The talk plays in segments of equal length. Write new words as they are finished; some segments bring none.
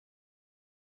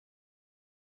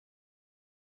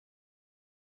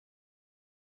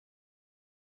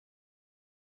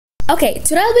Okay,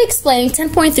 today I'll be explaining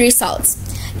 10.3 solids.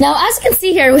 Now, as you can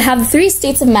see here, we have the three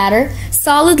states of matter: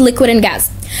 solid, liquid, and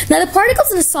gas. Now, the particles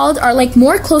in a solid are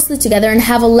more closely together and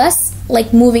have a less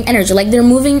moving energy. They're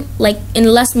moving in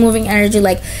less moving energy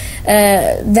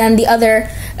than the other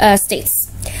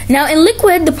states. Now, in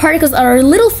liquid, the particles are a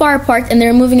little far apart and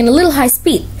they're moving in a little high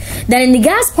speed. Then in the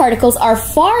gas, particles are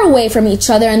far away from each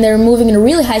other and they're moving in a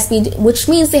really high speed, which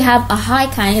means they have a high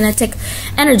kinetic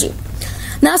energy.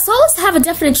 Now, solids have a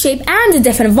definite shape and a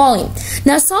definite volume.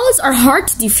 Now, solids are hard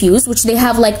to diffuse, which they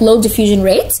have low diffusion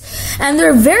rates, and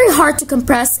they're very hard to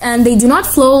compress, and they do not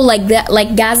flow like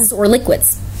gases or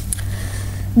liquids.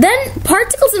 Then,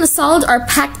 particles in a solid are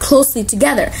packed closely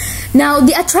together. Now,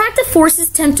 the attractive forces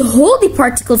tend to hold the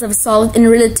particles of a solid in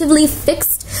relatively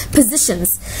fixed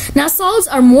positions. Now, solids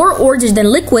are more ordered than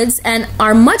liquids and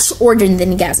are much ordered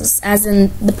than gases, as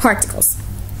in the particles.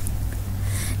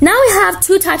 Now we have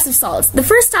two types of solids. The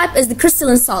first type is the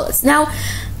crystalline solids. Now,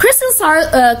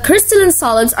 crystalline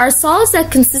solids are solids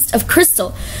that consist of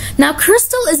crystal. Now,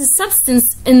 crystal is a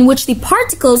substance in which the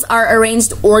particles are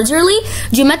arranged orderly,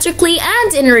 geometrically,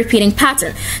 and in a repeating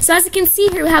pattern. So as you can see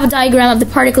here, we have a diagram of the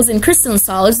particles in crystalline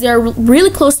solids. They are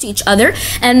really close to each other,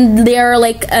 and they are in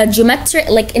a geometric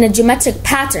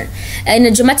pattern, in a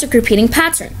geometric repeating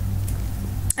pattern.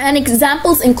 And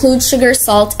examples include sugar,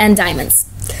 salt, and diamonds.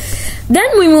 Then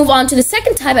we move on to the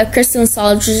second type of crystalline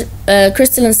solids,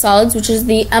 which is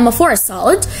the amorphous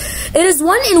solid. It is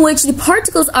one in which the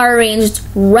particles are arranged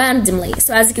randomly.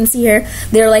 So as you can see here,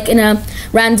 they're in a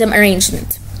random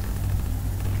arrangement.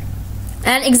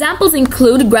 And examples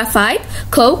include graphite,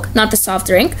 coke, not the soft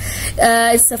drink,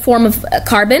 it's a form of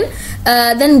carbon,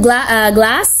 then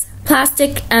glass,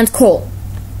 plastic, and coal.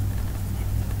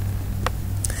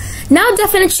 Now,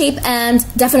 definite shape and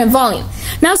definite volume.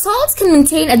 Now, solids can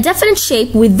maintain a definite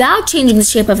shape without changing the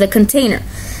shape of the container.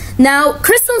 Now,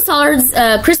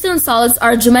 crystalline solids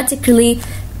are geometrically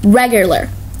regular.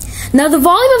 Now, the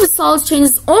volume of a solid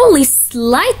changes only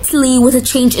slightly with a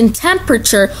change in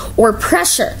temperature or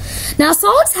pressure. Now,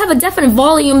 solids have a definite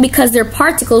volume because their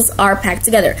particles are packed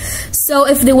together. So,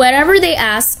 whenever they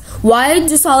ask, why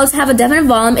do solids have a definite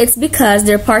volume, it's because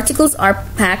their particles are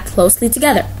packed closely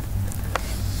together.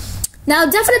 Now,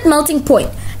 definite melting point.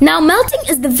 Now, melting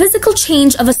is the physical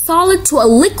change of a solid to a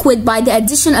liquid by the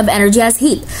addition of energy as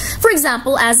heat. For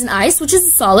example, as in ice, which is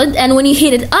a solid, and when you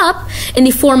heat it up in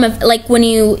the form of when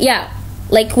you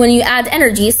add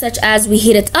energy, such as we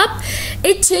heat it up,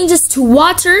 it changes to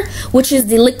water, which is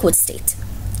the liquid state.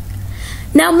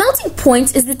 Now, melting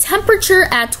point is the temperature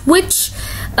at which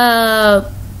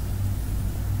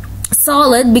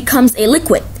solid becomes a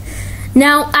liquid.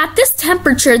 Now, at this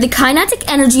temperature, the kinetic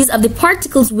energies of the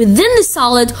particles within the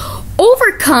solid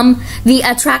overcome the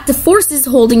attractive forces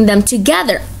holding them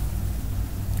together.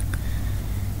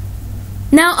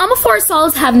 Now, amorphous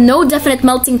solids have no definite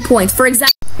melting point. For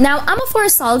example,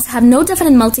 amorphous solids have no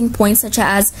definite melting point, such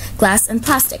as glass and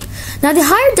plastic. Now, the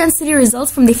higher density results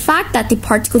from the fact that the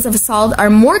particles of a solid are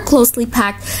more closely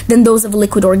packed than those of a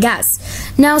liquid or gas.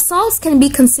 Now, solids can be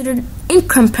considered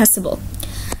incompressible.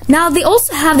 Now, they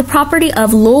also have the property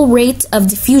of low rate of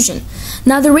diffusion.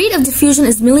 Now, the rate of diffusion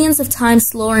is millions of times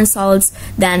slower in solids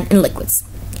than in liquids.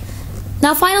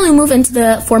 Now, finally, we move into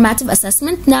the formative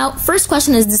assessment. Now, first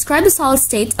question is, describe the solid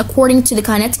state according to the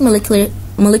kinetic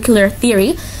molecular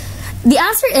theory. The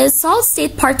answer is, solid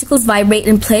state particles vibrate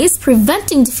in place,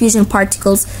 preventing diffusion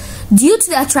particles due to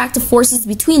the attractive forces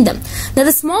between them. Now,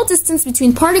 the small distance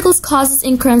between particles causes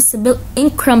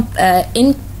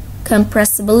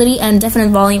incompressibility and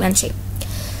definite volume and shape.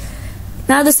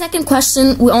 Now, the second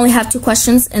question, we only have two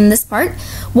questions in this part.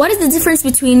 What is the difference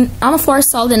between amorphous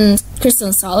solid and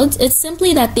crystalline solid? It's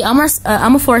simply that the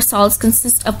amorphous solids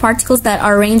consist of particles that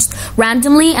are arranged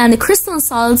randomly, and the crystalline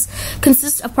solids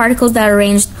consist of particles that are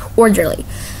arranged orderly.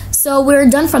 So we're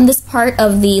done from this part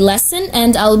of the lesson,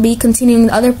 and I'll be continuing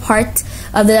the other part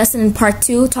of the lesson in part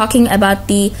 2, talking about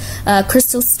the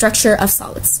crystal structure of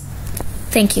solids.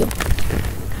 Thank you.